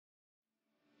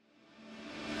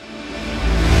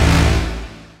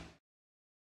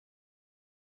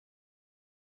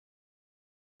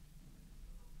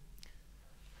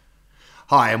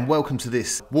Hi and welcome to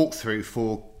this walkthrough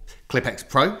for ClyphX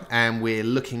Pro, and we're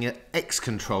looking at X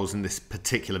controls in this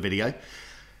particular video.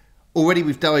 Already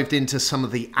we've dived into some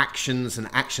of the actions and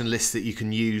action lists that you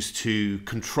can use to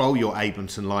control your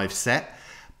Ableton Live set.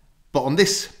 But on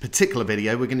this particular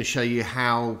video, we're going to show you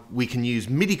how we can use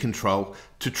MIDI control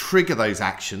to trigger those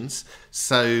actions.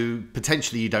 So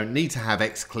potentially you don't need to have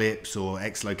X clips or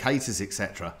X locators,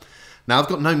 etc. Now I've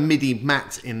got no MIDI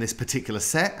mat in this particular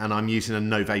set and I'm using a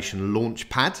Novation launch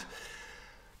pad.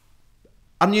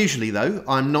 Unusually though,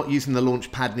 I'm not using the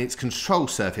launch pad in its control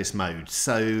surface mode.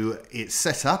 So it's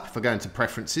set up, if I go into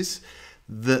preferences,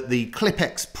 that the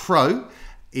ClyphX Pro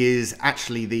is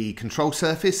actually the control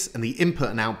surface and the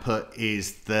input and output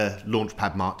is the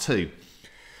Launchpad Mark II.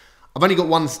 I've only got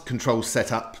one control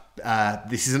set up.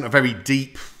 This isn't a very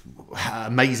deep,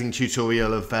 amazing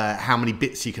tutorial of how many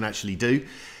bits you can actually do.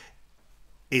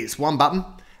 It's one button,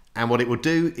 and what it will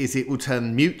do is it will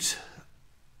turn mute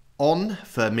on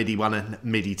for MIDI 1 and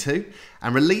MIDI 2,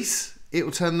 and release, it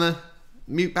will turn the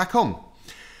mute back on.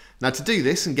 Now to do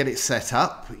this and get it set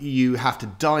up, you have to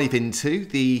dive into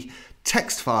the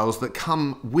text files that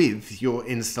come with your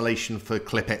installation for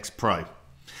ClyphX Pro.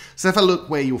 So if I look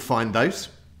where you'll find those,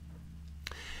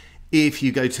 if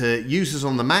you go to Users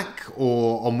on the Mac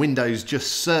or on Windows, just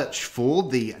search for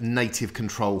the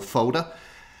nativeKONTROL folder.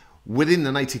 Within the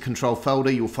nativeKONTROL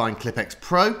folder, you'll find ClyphX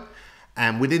Pro,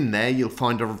 and within there, you'll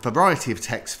find a variety of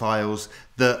text files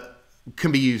that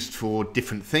can be used for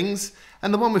different things.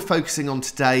 And the one we're focusing on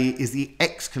today is the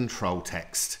X control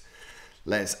text.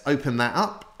 Let's open that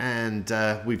up, and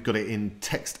we've got it in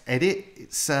text edit.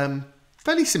 It's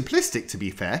fairly simplistic, to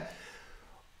be fair.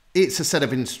 It's a set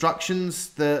of instructions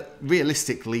that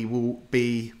realistically will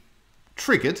be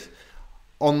triggered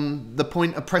on the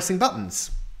point of pressing buttons.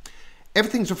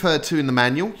 Everything's referred to in the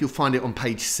manual. You'll find it on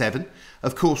page 7.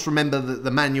 Of course, remember that the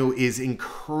manual is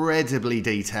incredibly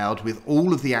detailed with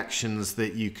all of the actions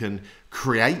that you can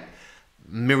create.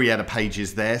 Myriad of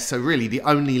pages there. So really the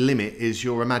only limit is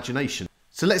your imagination.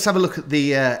 So let's have a look at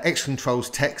the X controls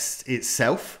text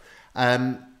itself.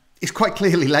 It's quite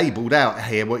clearly labeled out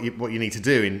here what you need to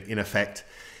do in effect.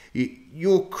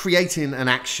 You're creating an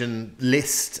action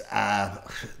list,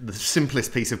 the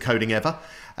simplest piece of coding ever.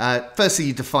 Firstly,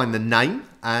 you define the name,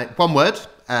 one word,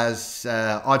 as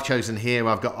I've chosen here.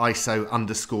 I've got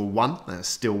ISO_1, that's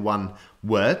still one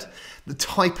word. The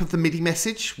type of the MIDI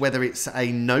message, whether it's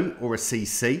a note or a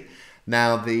CC.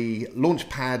 Now the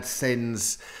Launchpad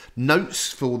sends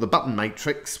notes for the button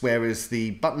matrix, whereas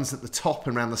the buttons at the top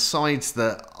and around the sides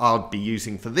that I'd be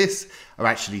using for this are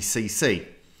actually CC.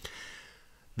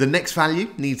 The next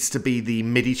value needs to be the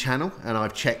MIDI channel, and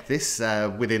I've checked this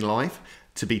within Live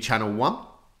to be channel 1.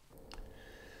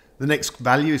 The next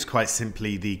value is quite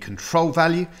simply the control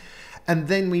value, and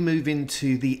then we move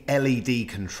into the LED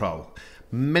control.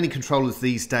 Many controllers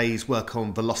these days work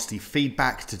on velocity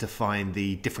feedback to define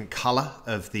the different color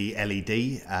of the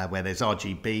LED, where there's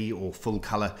RGB or full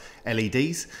color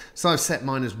LEDs. So I've set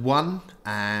mine as 1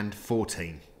 and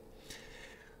 14.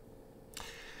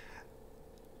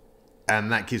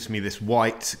 And that gives me this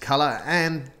white color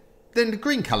and then the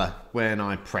green color when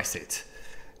I press it.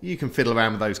 You can fiddle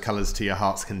around with those colors to your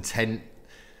heart's content.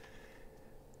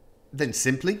 Then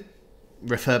simply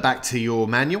refer back to your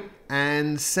manual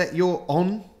and set your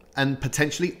on and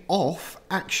potentially off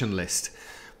action list.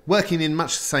 Working in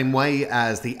much the same way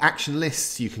as the action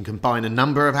lists, you can combine a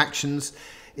number of actions.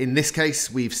 In this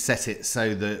case, we've set it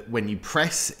so that when you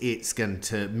press, it's going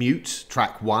to mute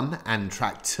track 1 and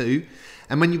track 2.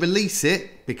 And when you release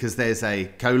it, because there's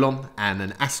a colon and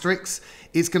an asterisk,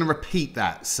 it's going to repeat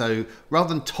that. So rather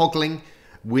than toggling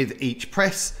with each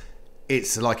press,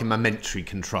 it's like a momentary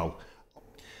control.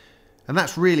 And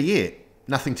that's really it.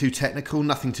 Nothing too technical,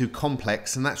 nothing too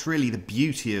complex, and that's really the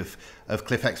beauty of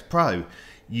ClyphX Pro.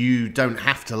 You don't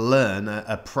have to learn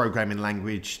a programming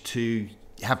language to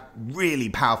have really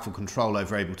powerful control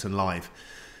over Ableton Live.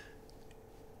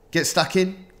 Get stuck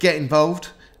in, get involved,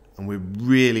 and we're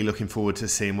really looking forward to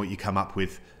seeing what you come up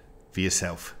with for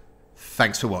yourself.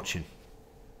 Thanks for watching.